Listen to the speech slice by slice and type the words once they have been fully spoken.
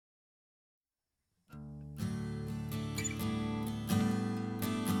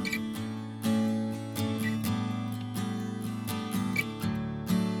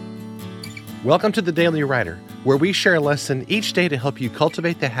Welcome to The Daily Writer, where we share a lesson each day to help you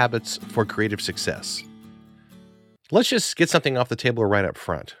cultivate the habits for creative success. Let's just get something off the table right up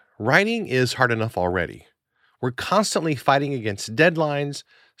front. Writing is hard enough already. We're constantly fighting against deadlines,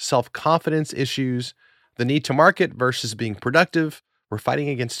 self-confidence issues, the need to market versus being productive. We're fighting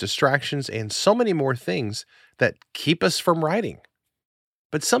against distractions and so many more things that keep us from writing.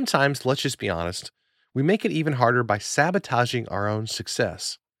 But sometimes, let's just be honest, we make it even harder by sabotaging our own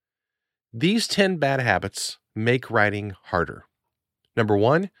success. These 10 bad habits make writing harder. Number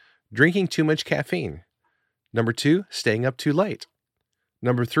 1, drinking too much caffeine. Number 2, staying up too late.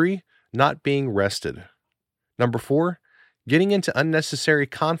 Number 3, not being rested. Number 4, getting into unnecessary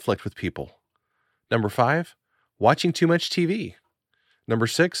conflict with people. Number 5, watching too much TV. Number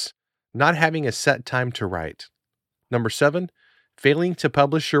 6, not having a set time to write. Number 7, failing to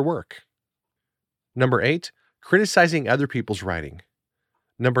publish your work. Number 8, criticizing other people's writing.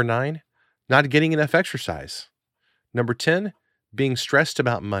 Number 9, not getting enough exercise. Number 10, being stressed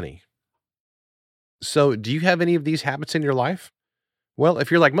about money. So, do you have any of these habits in your life? Well,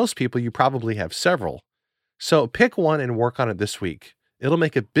 if you're like most people, you probably have several. So, pick one and work on it this week. It'll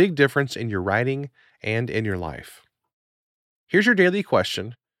make a big difference in your writing and in your life. Here's your daily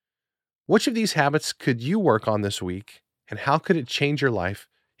question. Which of these habits could you work on this week, and how could it change your life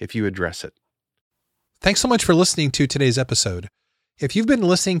if you address it? Thanks so much for listening to today's episode. If you've been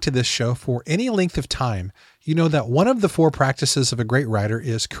listening to this show for any length of time, you know that one of the 4 practices of a great writer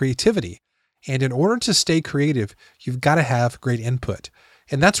is creativity. And in order to stay creative, you've got to have great input.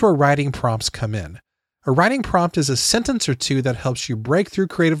 And that's where writing prompts come in. A writing prompt is a sentence or two that helps you break through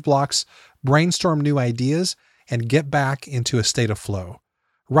creative blocks, brainstorm new ideas, and get back into a state of flow.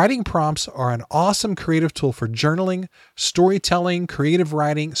 Writing prompts are an awesome creative tool for journaling, storytelling, creative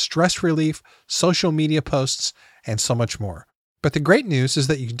writing, stress relief, social media posts, and so much more. But the great news is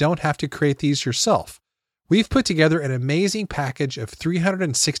that you don't have to create these yourself. We've put together an amazing package of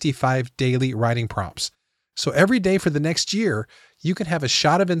 365 daily writing prompts. So every day for the next year, you can have a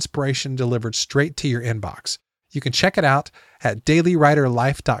shot of inspiration delivered straight to your inbox. You can check it out at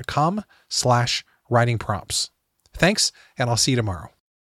dailywriterlife.com/writing prompts. Thanks, and I'll see you tomorrow.